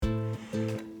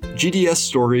GDS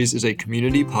Stories is a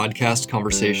community podcast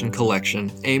conversation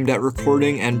collection aimed at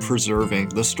recording and preserving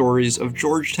the stories of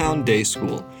Georgetown Day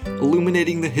School,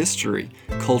 illuminating the history,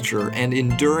 culture, and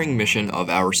enduring mission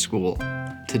of our school.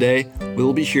 Today,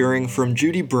 we'll be hearing from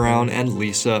Judy Brown and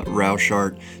Lisa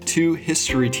Rauschart, two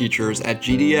history teachers at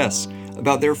GDS,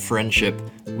 about their friendship,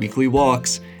 weekly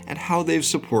walks, and how they've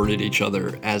supported each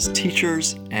other as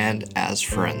teachers and as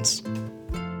friends.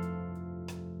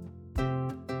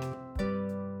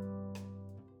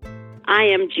 I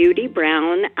am Judy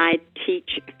Brown. I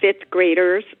teach fifth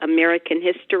graders American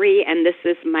history, and this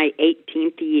is my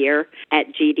 18th year at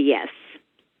GDS.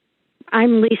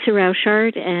 I'm Lisa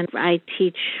Rauschart, and I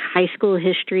teach high school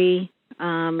history,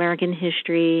 American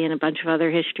history, and a bunch of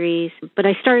other histories. But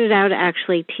I started out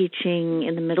actually teaching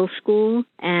in the middle school,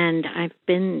 and I've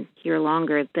been here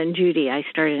longer than Judy. I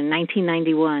started in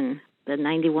 1991, the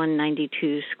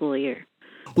 91-92 school year.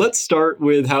 Let's start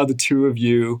with how the two of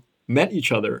you met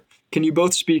each other. Can you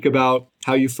both speak about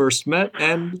how you first met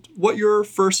and what your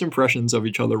first impressions of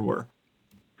each other were?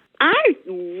 I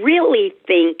really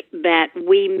think that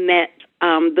we met.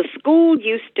 The school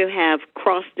used to have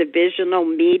cross-divisional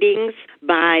meetings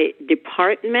by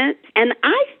department, and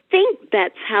I think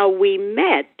that's how we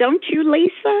met. Don't you,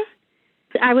 Lisa?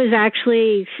 I was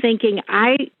actually thinking,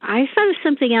 I thought of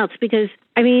something else because,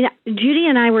 Judy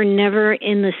and I were never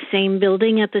in the same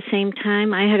building at the same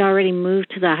time. I had already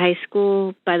moved to the high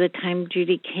school by the time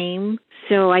Judy came,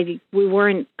 so we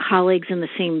weren't colleagues in the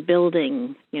same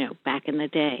building, back in the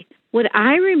day. What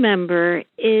I remember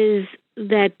is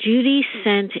that Judy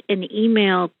sent an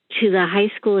email to the high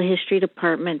school history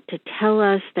department to tell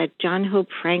us that John Hope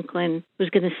Franklin was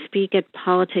going to speak at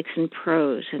Politics and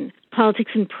Prose. And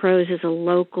Politics and Prose is a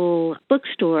local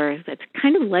bookstore that's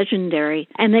kind of legendary,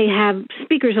 and they have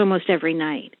speakers almost every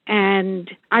night. And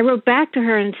I wrote back to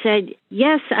her and said,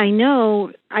 yes, I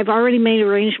know. I've already made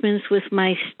arrangements with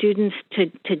my students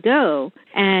to go.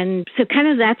 And so kind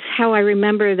of that's how I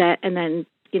remember that. And then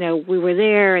we were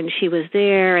there and she was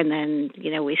there, and then,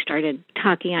 we started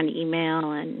talking on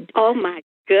email. And oh, my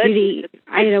goodness. Judy,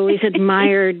 I had always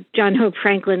admired John Hope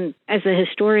Franklin as a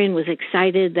historian, was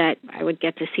excited that I would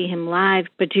get to see him live.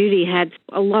 But Judy had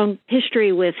a long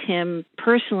history with him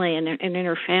personally and in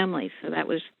her family. So that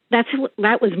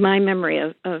was my memory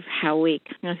of how we.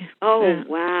 Oh,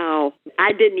 wow.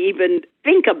 I didn't even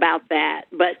think about that,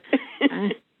 but.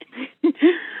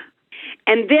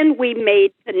 And then we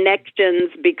made connections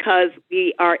because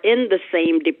we are in the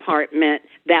same department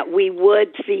that we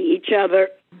would see each other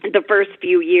the first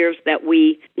few years that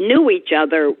we knew each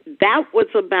other. That was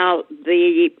about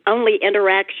the only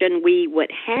interaction we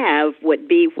would have would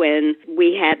be when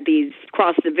we had these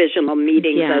cross-divisional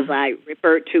meetings, as I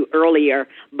referred to earlier.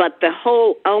 But the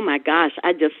whole, oh my gosh,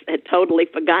 I just had totally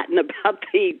forgotten about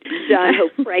the John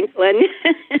Hope Franklin.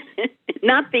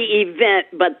 Not the event,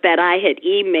 but that I had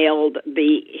emailed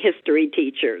the history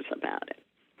teachers about it.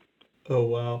 Oh,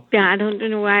 wow. Yeah, I don't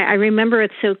know why. I remember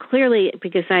it so clearly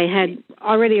because I had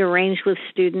already arranged with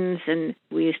students, and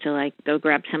we used to go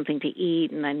grab something to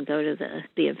eat and then go to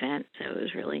the event. So it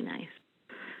was really nice.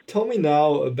 Tell me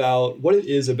now about what it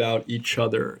is about each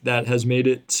other that has made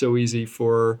it so easy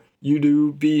for you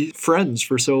to be friends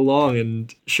for so long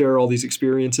and share all these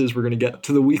experiences. We're going to get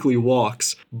to the weekly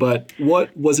walks, but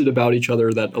what was it about each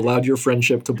other that allowed your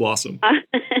friendship to blossom?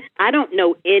 I don't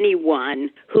know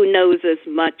anyone who knows as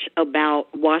much about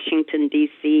Washington,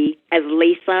 D.C. as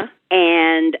Lisa,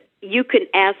 and you can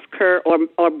ask her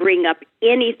or bring up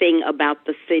anything about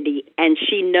the city, and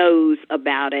she knows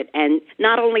about it. And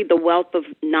not only the wealth of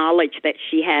knowledge that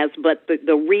she has, but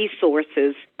the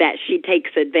resources that she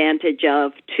takes advantage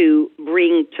of to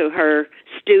bring to her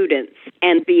students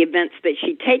and the events that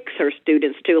she takes her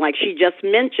students to. Like she just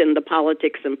mentioned the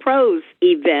Politics and Prose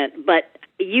event, but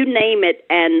you name it,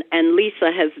 and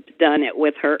Lisa has done it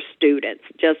with her students.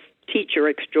 Just teacher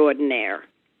extraordinaire.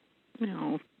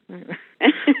 No.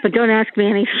 But don't ask me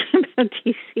anything about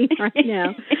DC right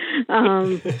now.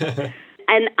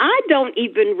 And I don't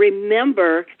even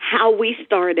remember how we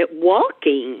started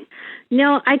walking.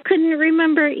 No, I couldn't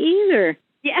remember either.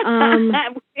 Yeah. And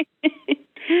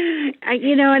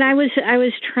I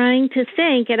was trying to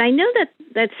think, and I know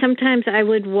that sometimes I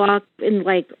would walk in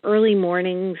early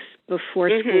mornings before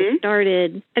school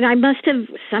started, and I must have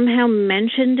somehow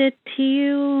mentioned it to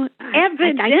you.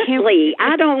 Evidently,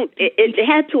 it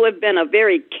had to have been a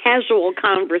very casual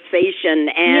conversation,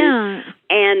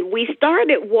 and we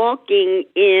started walking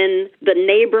in the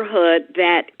neighborhood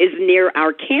that is near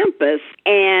our campus,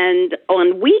 and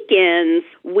on weekends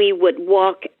we would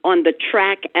walk on the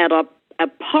track at a a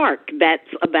park that's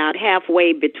about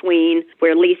halfway between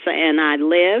where Lisa and I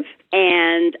live.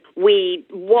 And we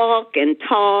walk and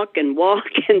talk and walk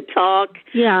and talk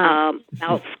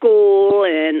about school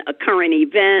and current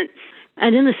events.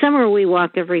 And in the summer, we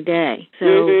walk every day.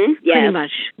 So pretty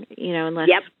much, unless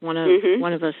one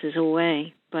of us is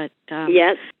away. But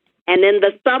yes. And in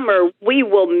the summer, we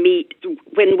will meet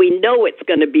when we know it's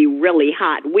going to be really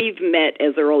hot. We've met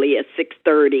as early as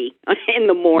 6:30 in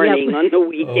the morning on the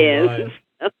weekends.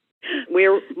 Oh,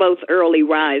 we're both early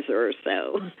risers,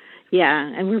 so.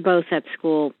 Yeah, and we're both at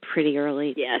school pretty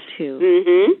early, too.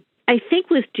 Mm-hmm. I think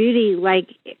with Judy,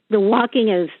 the walking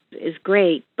is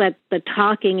great, but the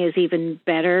talking is even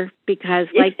better because,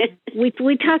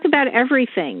 we talk about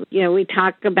everything. We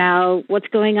talk about what's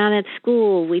going on at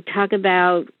school. We talk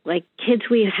about, kids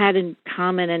we had in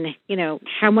common and,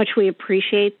 how much we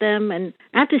appreciate them. And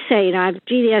I have to say,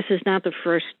 GDS is not the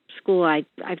first school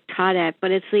I've taught at,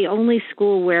 but it's the only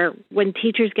school where when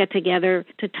teachers get together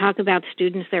to talk about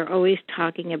students, they're always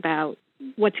talking about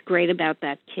what's great about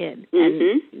that kid.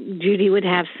 Mm-hmm. And Judy would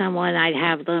have someone, I'd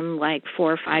have them 4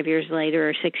 or 5 years later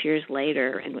or 6 years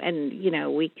later. And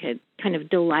we could kind of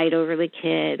delight over the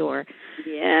kid or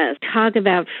talk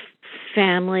about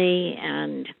family.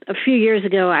 And a few years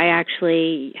ago, I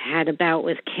actually had a bout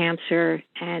with cancer,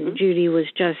 and Judy was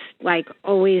just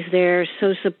always there,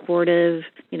 so supportive.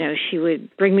 She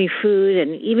would bring me food,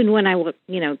 and even when I,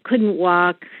 couldn't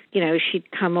walk,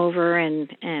 she'd come over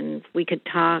and we could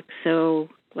talk. So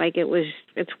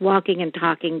it's walking and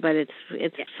talking, but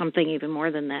it's something even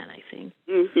more than that, I think.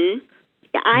 Mm-hmm.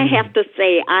 I have to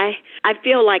say, I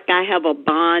feel like I have a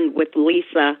bond with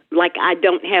Lisa like I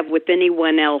don't have with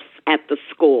anyone else at the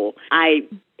school. I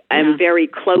am very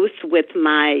close with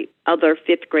my other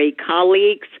fifth grade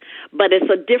colleagues, but it's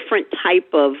a different type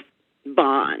of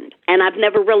bond. And I've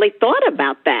never really thought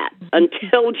about that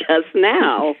until just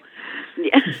now.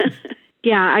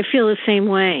 Yeah, I feel the same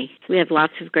way. We have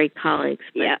lots of great colleagues.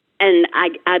 But. Yeah, and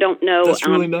I don't know. That's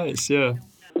really nice, yeah.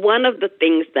 One of the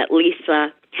things that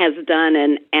Lisa has done,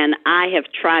 and I have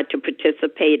tried to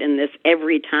participate in this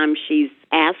every time she's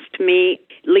asked me.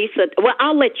 Lisa, well,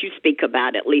 I'll let you speak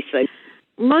about it, Lisa.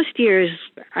 Most years,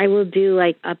 I will do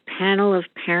a panel of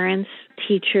parents,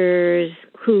 teachers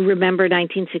who remember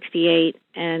 1968,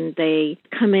 and they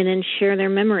come in and share their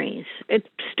memories. It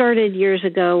started years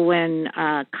ago when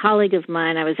a colleague of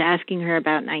mine, I was asking her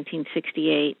about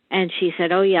 1968, and she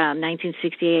said, oh yeah,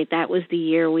 1968, that was the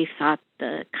year we thought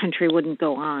the country wouldn't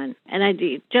go on. And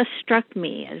it just struck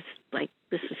me as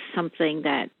this is something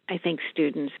that I think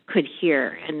students could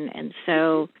hear. And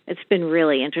so it's been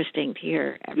really interesting to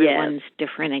hear everyone's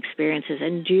different experiences.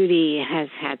 And Judy has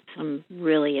had some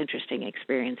really interesting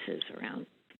experiences around.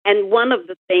 And one of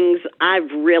the things I've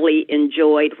really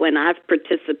enjoyed when I've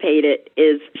participated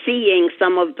is seeing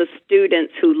some of the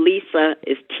students who Lisa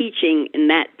is teaching in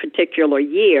that particular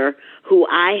year, who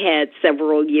I had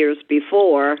several years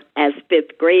before as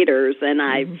fifth graders, and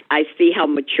I see how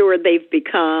mature they've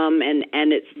become, and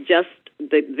it's just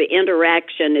the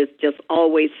interaction is just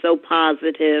always so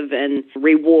positive and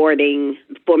rewarding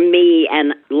for me,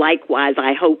 and likewise,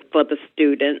 I hope, for the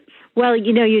students. Well,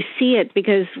 you see it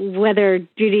because whether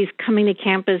Judy's coming to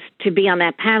campus to be on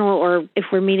that panel or if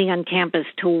we're meeting on campus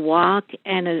to walk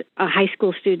and a high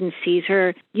school student sees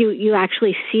her, you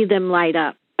actually see them light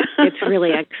up. It's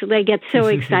really, they get so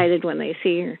excited when they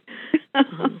see her.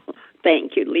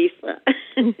 Thank you, Lisa.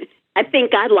 I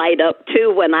think I light up,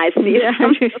 too, when I see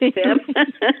them.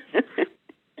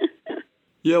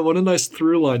 Yeah, what a nice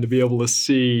through line to be able to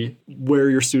see where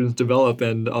your students develop,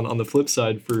 and on the flip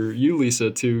side for you,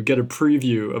 Lisa, to get a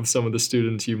preview of some of the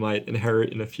students you might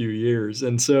inherit in a few years.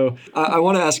 And so I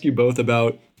want to ask you both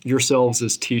about yourselves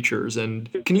as teachers, and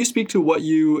can you speak to what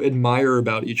you admire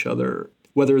about each other,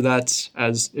 whether that's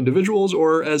as individuals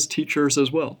or as teachers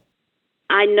as well?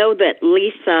 I know that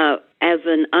Lisa, as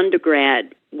an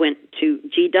undergrad, went to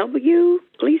GW,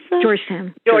 Lisa?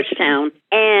 Georgetown.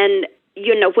 And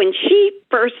when she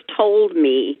first told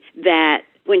me that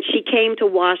when she came to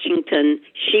Washington,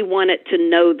 she wanted to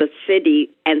know the city,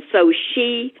 and so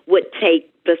she would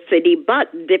take the city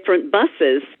different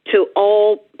buses to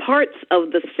all parts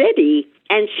of the city,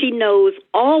 and she knows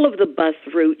all of the bus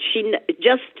routes. She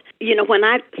just, when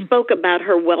I spoke about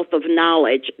her wealth of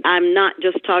knowledge, I'm not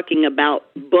just talking about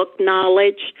book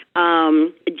knowledge,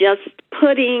 just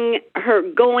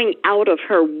going out of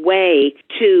her way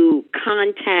to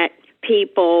contact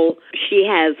people. She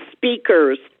has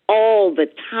speakers all the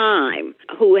time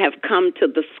who have come to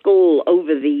the school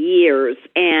over the years.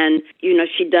 And,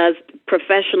 she does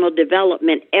professional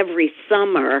development every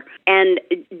summer. And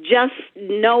just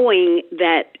knowing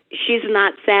that she's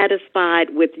not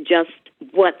satisfied with just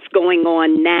what's going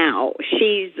on now.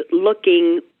 She's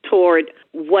looking toward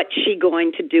what she's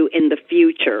going to do in the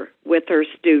future with her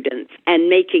students and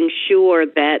making sure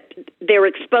that they're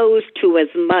exposed to as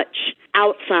much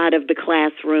outside of the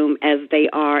classroom as they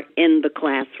are in the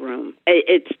classroom.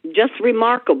 It's just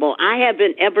remarkable. I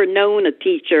haven't ever known a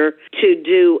teacher to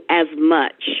do as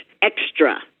much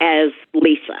extra as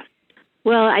Lisa.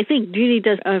 Well, I think Judy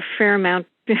does a fair amount.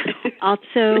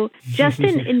 Also, just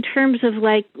in terms of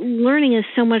learning is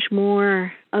so much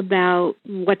more about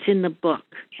what's in the book.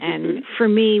 And for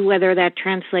me, whether that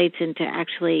translates into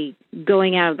actually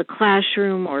going out of the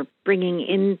classroom or bringing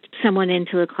in someone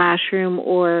into the classroom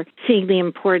or seeing the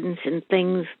importance in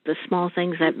things, the small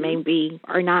things that maybe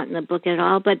are not in the book at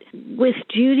all. But with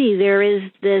Judy, there is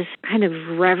this kind of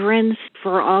reverence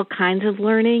for all kinds of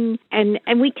learning. And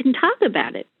we can talk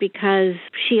about it because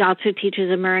she also teaches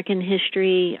American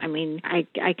history. I mean,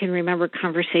 I can remember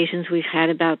conversations we've had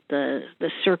about the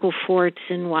circle forts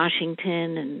in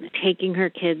Washington and taking her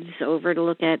kids over to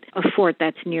look at a fort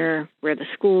that's near where the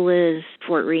school is,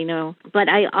 Fort Reno. But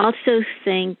I also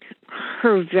think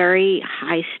her very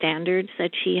high standards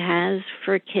that she has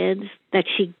for kids, that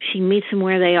she meets them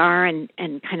where they are and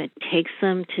kind of takes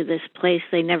them to this place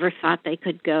they never thought they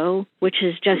could go, which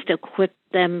has just equipped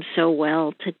them so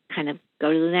well to kind of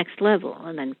go to the next level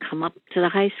and then come up to the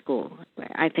high school.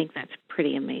 I think that's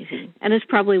pretty amazing. And it's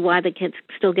probably why the kids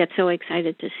still get so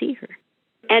excited to see her.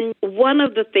 And one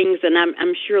of the things, and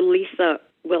I'm sure Lisa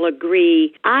will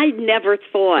agree, I never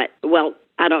thought, well,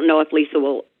 I don't know if Lisa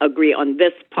will agree on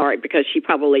this part because she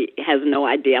probably has no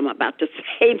idea I'm about to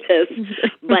say this,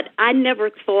 but I never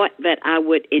thought that I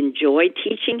would enjoy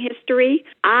teaching history.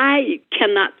 I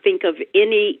cannot think of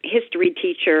any history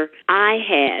teacher I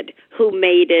had who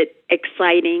made it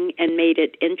exciting and made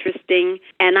it interesting.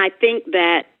 And I think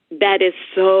that is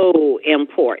so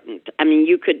important. I mean,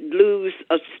 you could lose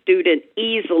a student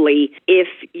easily if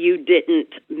you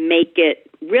didn't make it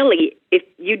really, if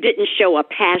you didn't show a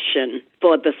passion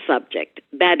for the subject.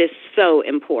 That is so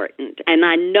important. And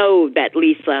I know that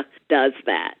Lisa does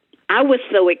that. I was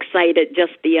so excited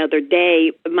just the other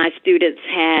day. My students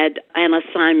had an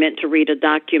assignment to read a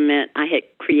document I had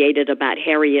created about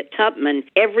Harriet Tubman.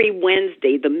 Every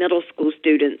Wednesday, the middle school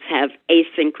students have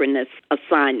asynchronous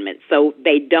assignments, so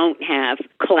they don't have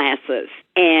classes.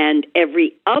 And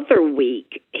every other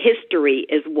week, history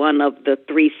is one of the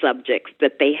 3 subjects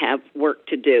that they have work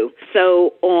to do.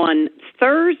 So on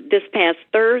this past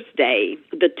Thursday,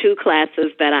 the 2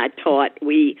 classes that I taught,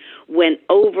 we went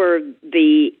over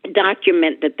the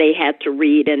document that they had to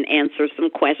read and answer some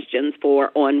questions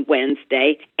for on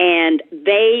Wednesday. And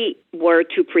they were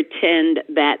to pretend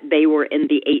that they were in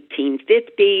the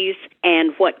 1850s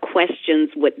and what questions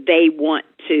would they want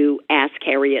to ask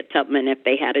Harriet Tubman if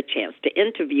they had a chance to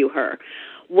interview her.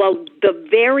 Well, the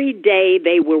very day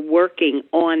they were working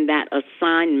on that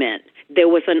assignment, there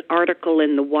was an article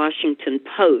in the Washington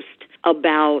Post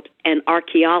about an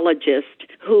archaeologist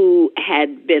who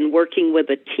had been working with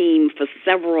a team for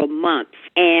several months,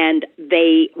 and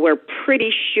they were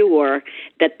pretty sure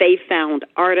that they found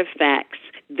artifacts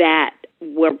that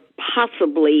were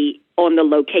possibly on the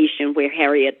location where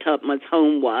Harriet Tubman's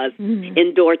home was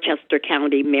in Dorchester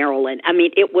County, Maryland. I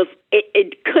mean,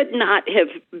 it could not have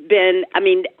been, I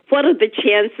mean, what are the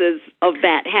chances of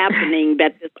that happening,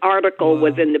 that this article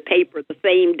was in the paper the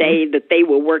same day that they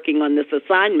were working on this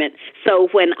assignment? So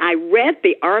when I read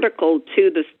the article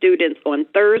to the students on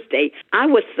Thursday, I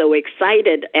was so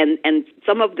excited, and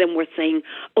some of them were saying,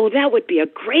 oh, that would be a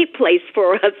great place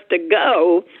for us to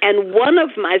go. And one of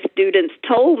my students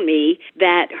told me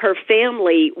that her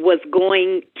family was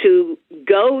going to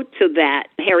go to that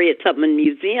Harriet Tubman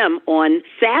Museum on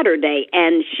Saturday,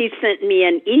 and she sent me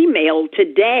an email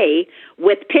today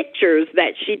with pictures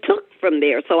that she took from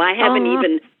there. So I haven't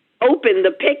even opened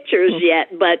the pictures yet,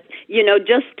 but,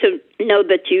 just to know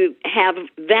that you have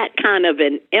that kind of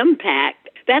an impact,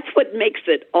 that's what makes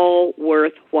it all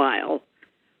worthwhile.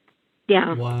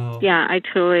 Yeah. Wow. Yeah, I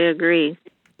totally agree.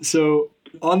 So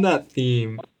on that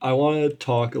theme, I want to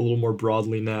talk a little more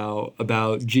broadly now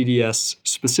about GDS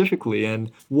specifically,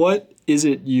 and what is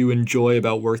it you enjoy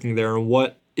about working there, and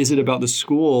what is it about the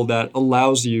school that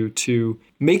allows you to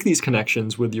make these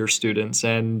connections with your students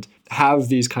and have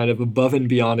these kind of above and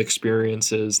beyond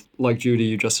experiences like Judy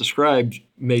you just described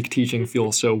make teaching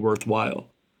feel so worthwhile?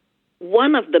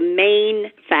 One of the main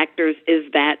factors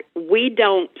is that we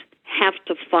don't have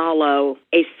to follow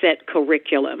a set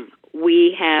curriculum.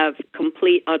 We have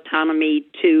complete autonomy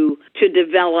to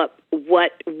develop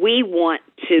what we want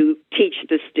to teach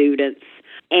the students.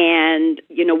 And,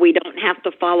 we don't have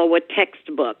to follow a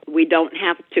textbook. We don't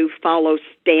have to follow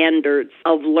standards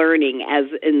of learning as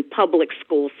in public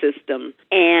school system.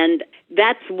 And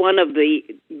that's one of the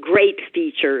great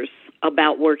features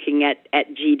about working at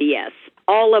GDS.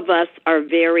 All of us are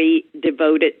very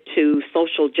devoted to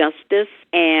social justice,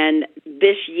 and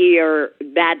this year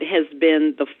that has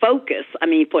been the focus,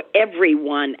 for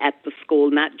everyone at the school,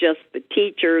 not just the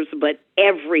teachers, but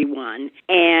everyone.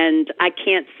 And I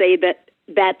can't say that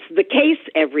that's the case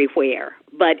everywhere,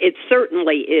 but it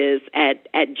certainly is at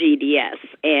GDS,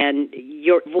 and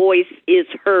your voice is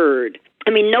heard.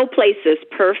 No place is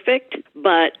perfect,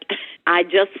 but I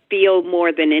just feel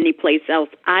more than any place else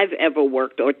I've ever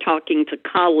worked or talking to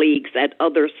colleagues at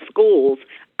other schools,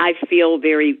 I feel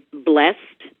very blessed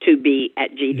to be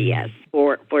at GDS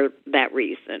for that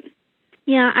reason.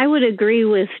 Yeah, I would agree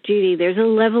with Judy. There's a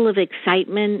level of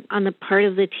excitement on the part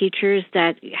of the teachers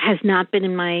that has not been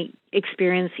in my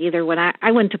experience either. When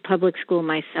I went to public school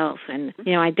myself, and,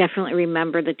 I definitely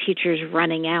remember the teachers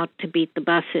running out to beat the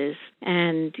buses.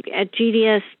 And at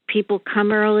GDS, people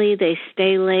come early, they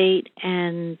stay late,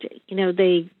 and,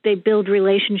 they build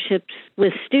relationships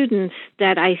with students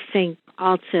that I think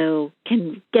also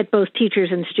can get both teachers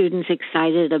and students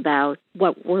excited about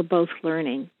what we're both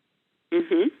learning.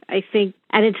 Mm-hmm. I think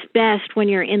at its best, when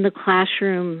you're in the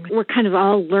classroom, we're kind of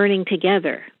all learning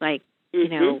together. Like,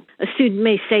 a student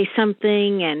may say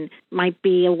something and might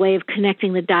be a way of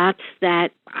connecting the dots that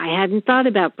I hadn't thought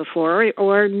about before,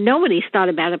 or nobody's thought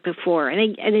about it before.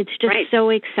 And it's just so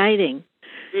exciting.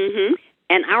 Mm-hmm.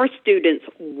 And our students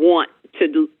want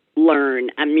to learn.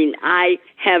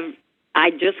 I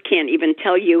just can't even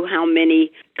tell you how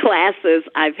many classes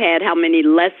I've had, how many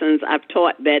lessons I've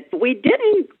taught that we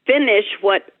didn't finish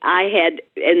what I had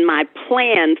in my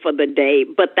plan for the day,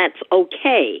 but that's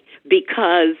okay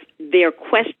because their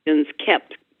questions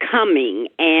kept coming,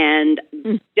 and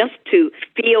just to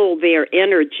feel their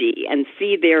energy and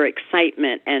see their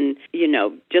excitement and,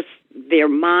 just their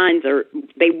minds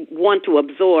they want to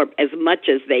absorb as much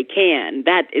as they can.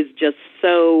 That is just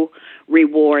so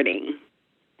rewarding.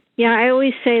 Yeah, I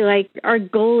always say, our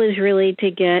goal is really to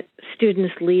get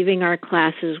students leaving our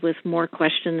classes with more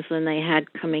questions than they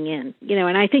had coming in.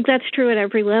 And I think that's true at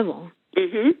every level.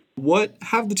 Mm-hmm. What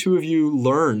have the two of you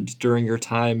learned during your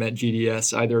time at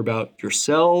GDS, either about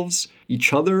yourselves,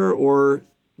 each other, or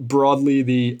broadly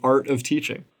the art of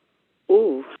teaching?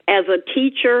 Ooh, as a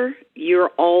teacher,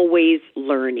 you're always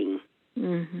learning.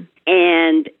 Mm-hmm.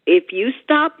 And if you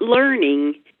stop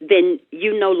learning, then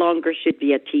you no longer should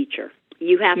be a teacher.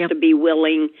 You have to be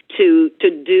willing to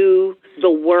do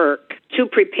the work to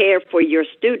prepare for your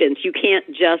students. You can't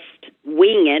just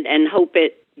wing it and hope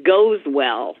it goes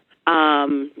well.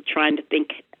 Trying to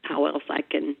think how else I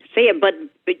can say it. But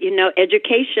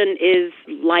education is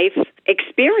life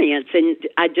experience. And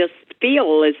I just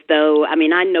feel as though, I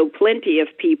know plenty of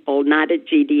people, not at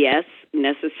GDS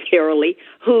necessarily,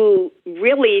 who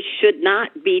really should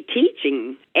not be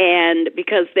teaching, and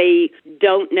because they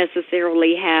don't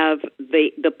necessarily have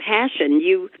the passion,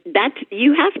 you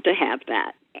have to have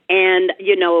that. And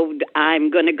I'm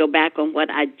going to go back on what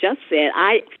I just said.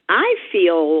 I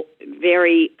feel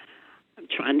very, I'm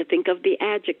trying to think of the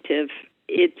adjective.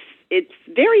 It's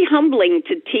very humbling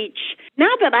to teach.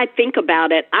 Now that I think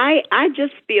about it, I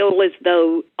just feel as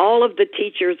though all of the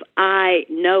teachers I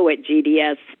know at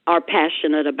GDS are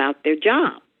passionate about their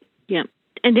job. Yeah.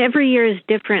 And every year is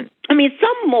different.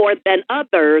 Some more than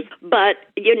others, but,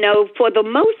 for the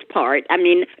most part,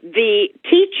 the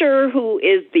teacher who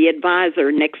is the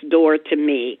advisor next door to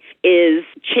me is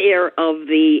chair of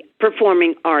the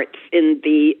performing arts in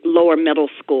the lower middle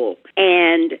school.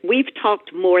 And we've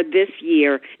talked more this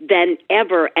year than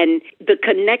ever, and the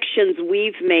connections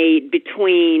we've made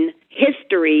between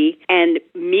history and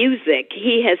music.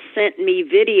 He has sent me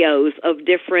videos of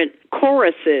different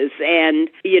choruses, and,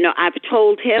 I've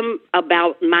told him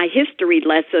about my history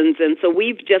lessons, and so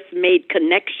we've just made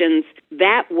connections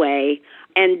that way,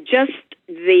 and just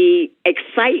the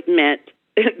excitement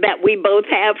that we both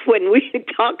have when we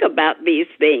talk about these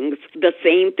things. The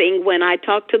same thing when I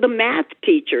talk to the math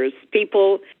teachers.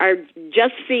 People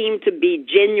just seem to be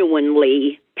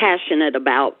genuinely passionate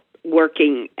about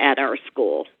working at our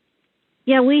school.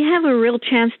 Yeah, we have a real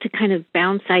chance to kind of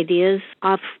bounce ideas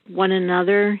off one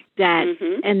another that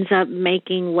ends up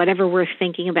making whatever we're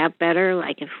thinking about better.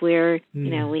 Like if we're,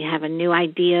 we have a new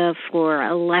idea for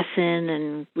a lesson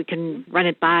and we can run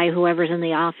it by whoever's in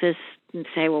the office and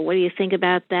say, well, what do you think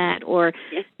about that? Or,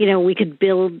 Yes. We could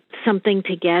build something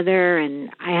together, and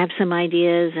I have some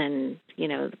ideas, and,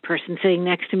 the person sitting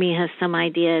next to me has some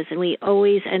ideas, and we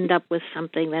always end up with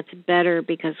something that's better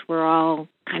because we're all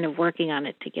kind of working on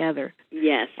it together.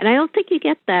 Yes. And I don't think you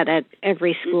get that at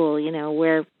every school,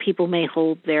 where people may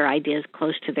hold their ideas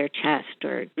close to their chest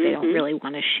or they don't really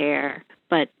want to share.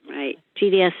 But Right.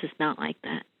 GDS is not like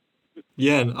that.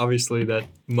 Yeah, and obviously that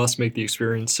must make the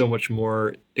experience so much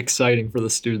more exciting for the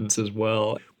students as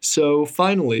well. So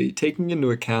finally, taking into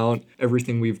account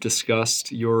everything we've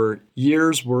discussed, your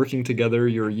years working together,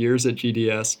 your years at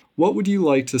GDS, what would you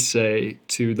like to say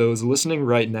to those listening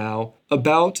right now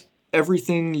about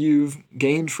everything you've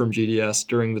gained from GDS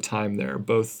during the time there,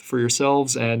 both for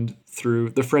yourselves and through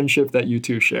the friendship that you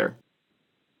two share?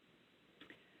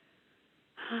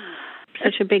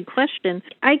 Such a big question.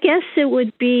 I guess it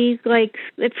would be like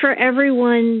for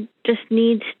everyone just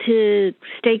needs to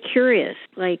stay curious,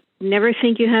 like never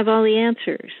think you have all the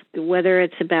answers, whether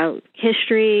it's about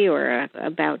history or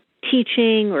about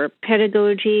teaching or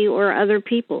pedagogy or other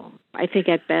people. I think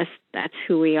at best that's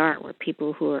who we are. We're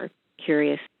people who are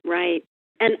curious. Right.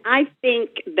 And I think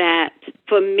that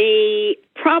for me,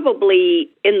 probably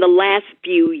in the last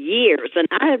few years, and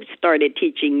I have started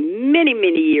teaching many,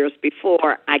 many years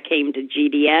before I came to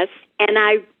GDS, and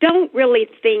I don't really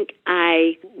think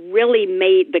I really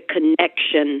made the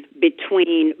connection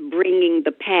between bringing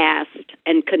the past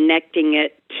and connecting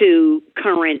it to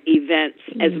current events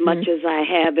as much as I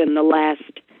have in the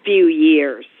last few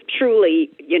years. Truly,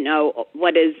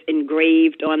 what is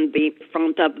engraved on the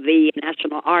front of the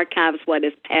National Archives, what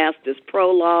is past is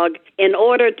prologue. In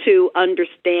order to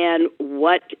understand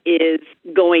what is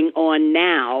going on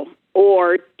now,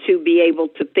 or to be able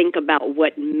to think about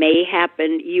what may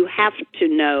happen, you have to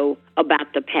know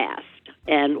about the past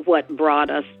and what brought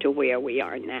us to where we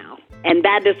are now. And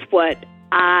that is what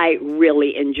I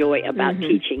really enjoy about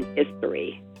teaching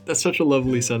history. That's such a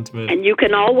lovely sentiment. And you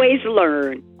can always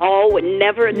learn.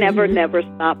 Never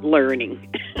stop learning.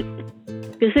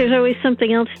 Because there's always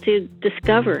something else to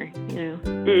discover,